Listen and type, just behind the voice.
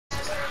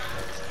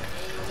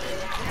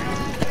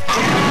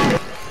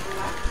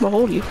But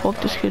holy fuck,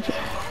 this kid.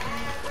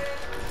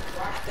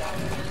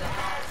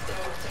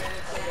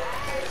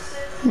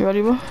 You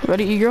ready, bro?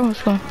 Ready, E-girl?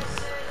 Let's go.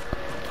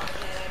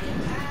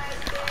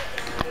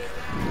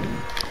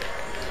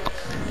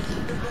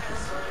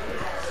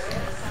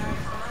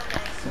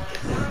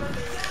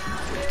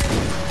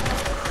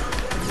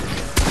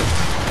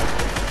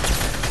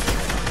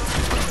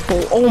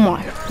 Oh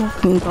my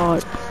fucking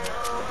god.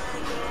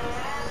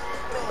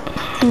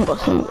 But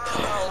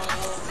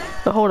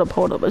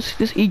hold up. Let's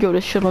just ego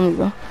this shit on me,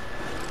 bro.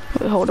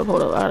 Wait, hold up.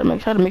 I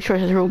had to make sure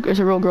it's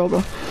a real girl,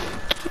 bro.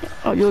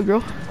 Oh, you a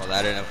girl? Well,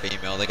 that ain't a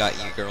female. They got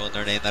E-girl in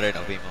their name. That ain't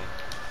no female.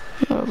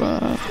 Oh,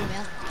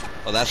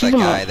 well, that's that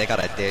guy. They got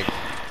a dick.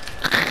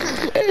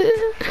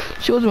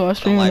 She was in my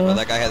stream. Don't lie, bro.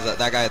 That guy has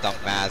a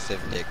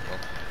massive dick, bro.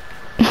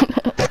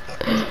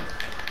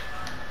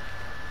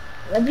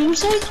 What did you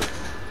say?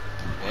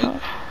 What?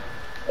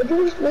 What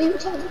were you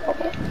talking about,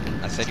 bro?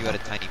 I said you had a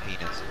tiny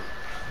penis.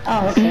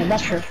 Oh, okay,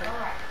 that's true.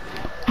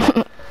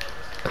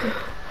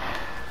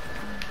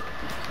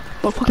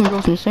 What fucking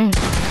girl's insane?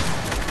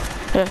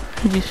 Yeah,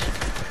 jeez.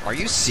 Are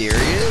you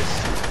serious?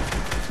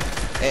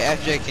 Hey,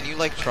 FJ, can you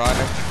like try?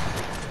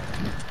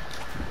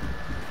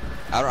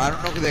 I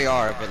don't know who they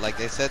are, but like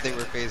they said they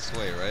were phase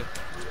sway, right?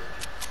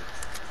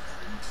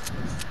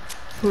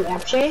 Who,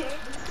 FJ?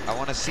 I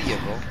want to see it,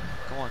 bro.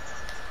 Come on,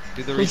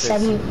 do the He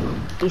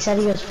said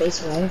he was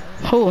face away.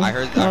 Who? I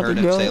heard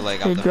him say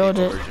like I'm the female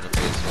version of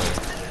phase sway.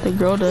 The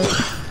girl did.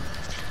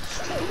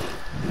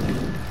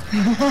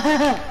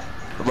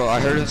 Bro, I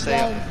heard him say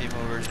I'm the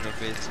female version of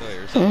phase sway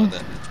or something like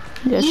that.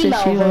 Yeah, shit,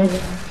 she was.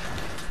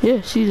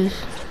 Yeah, she is.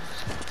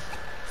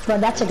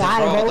 But that's a guy,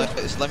 bro.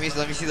 Let me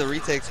see the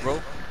retakes,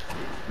 bro.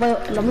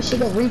 Wait, let me see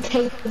the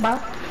retake, bro.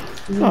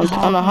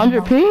 On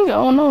 100 ping? I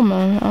don't know,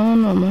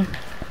 man.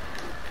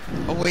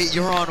 Oh wait,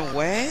 you're on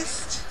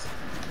West?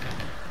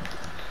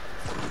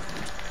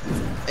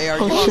 Hey, are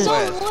you on shit.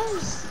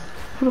 West?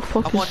 Who the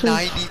fuck I'm is on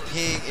this? 90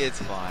 ping. It's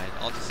fine.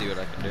 I'll just see what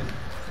I can do.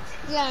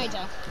 Yeah, I do.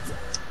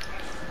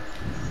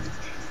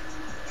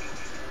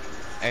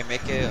 Hey,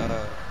 make it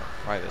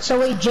private. So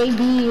wait, JB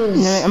is.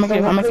 Yeah, I'm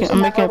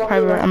making it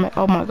private.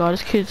 Oh my god,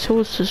 this kid's who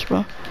is this,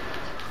 bro?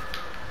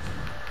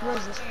 What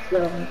is this?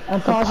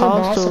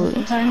 Apostle.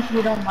 Sometimes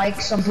we don't like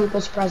some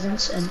people's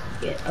presence, and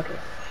yeah, okay.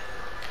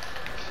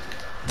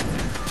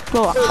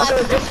 Bro, I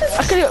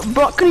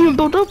couldn't even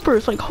build up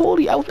first. Like,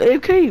 holy, I was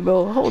AFK,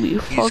 bro. Holy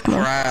fuck, man.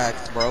 He's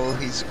cracked, bro.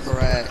 He's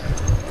cracked.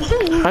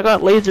 I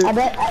got laser. I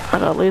bet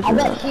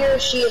he or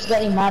she is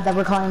getting mad that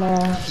we're calling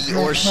her. He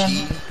or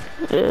she.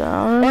 Yeah,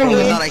 I don't know.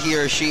 It's not a he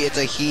or she. It's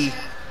a he.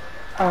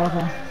 Oh,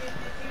 okay.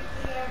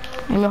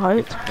 You know how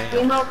it?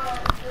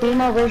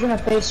 Female version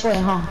of face sway,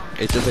 huh?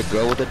 It's just a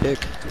girl with a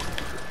dick.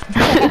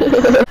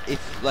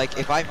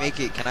 if I make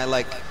it, can I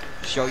like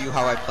show you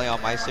how I play on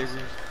my servers?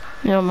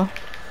 Yeah, man.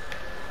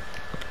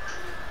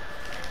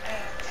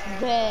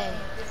 Dang.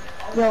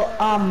 Well,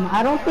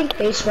 I don't think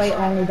face sway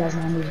only does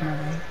 90s,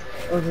 man.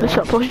 What's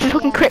up, bro? She's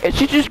fucking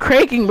she's just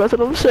cranking, bro. That's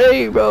what I'm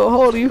saying, bro.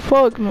 Holy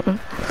fuck, man.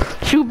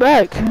 Shoot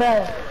back.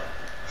 Bro.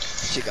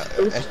 She got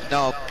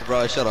no,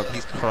 bro. Shut up.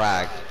 He's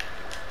cracked.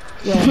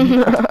 Yeah.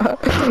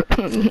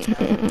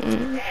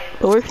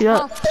 Where's she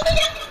at?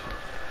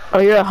 Oh,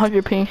 you're at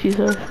 100 ping, she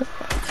says.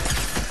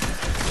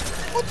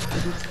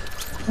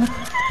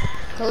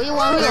 So you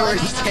want They to were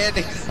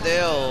standing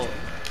still.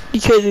 You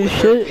can't do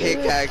shit.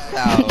 Pickaxe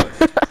out.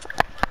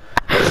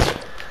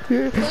 So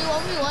you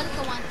want me one?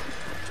 Come on.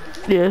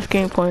 Yeah, it's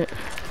game point.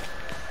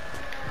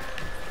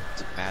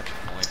 It's a match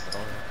point,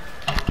 bro.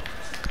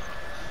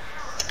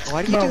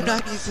 Why do you do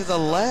 90s to the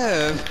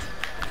left?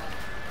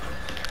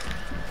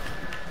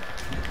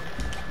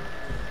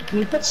 Can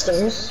you put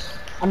stairs?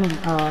 I mean,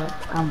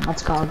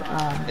 what's it called?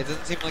 It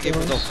doesn't seem like it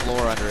was a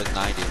floor under his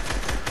 90s.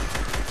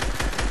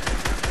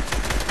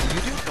 You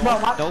do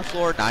no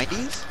floor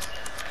 90s?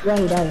 Yeah,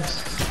 he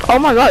does. Oh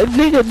my god,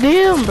 nigga,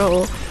 damn,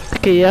 bro.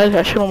 Okay, yeah,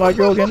 I shit on my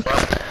girl again.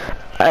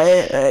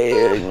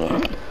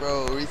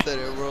 Bro, reset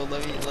it, bro.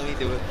 Let me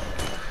do it.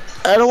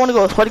 I don't want to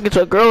go fight against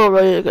a girl,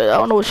 right? I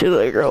don't know if she's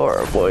a girl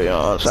or a boy, you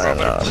know what I'm saying?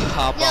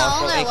 Hop off,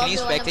 bro. Hey, can you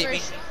spectate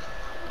me?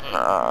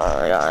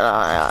 Oh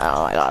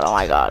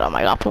my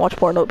god, too much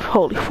porn up,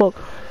 holy fuck.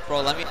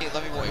 Bro, let me wait,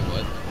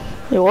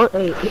 what? Hey, what?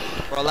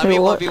 Bro, let me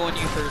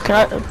 1v1 you first. Can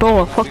I, bro,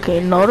 a fucking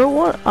another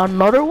one?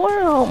 Another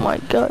one? Oh my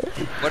god.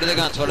 What are the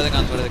guns? Pump your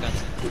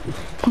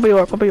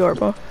bro.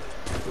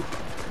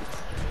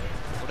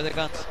 What are the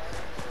guns?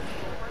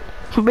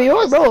 Pump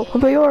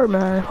your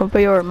man.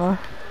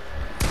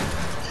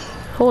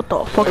 What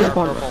the fuck is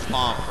going on? Purple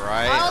pump,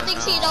 right? I don't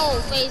think she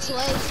knows face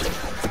sway.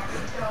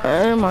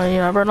 Hey man, you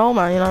never know,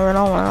 man.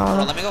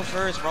 Bro, let me go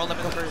first, bro. No,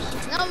 me.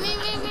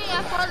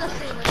 I fall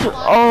asleep.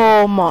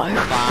 Oh my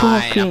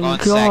Fine, fucking I'm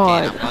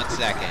god. going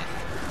second.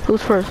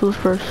 Who's first?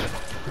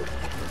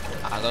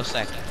 I'll go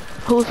second.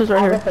 Who's this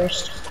right here?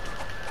 First.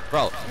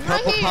 Bro,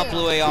 purple pump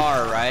blue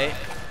AR, right?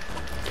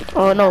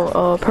 Oh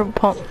no, purple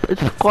pump.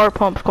 It's scar and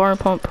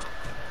pump.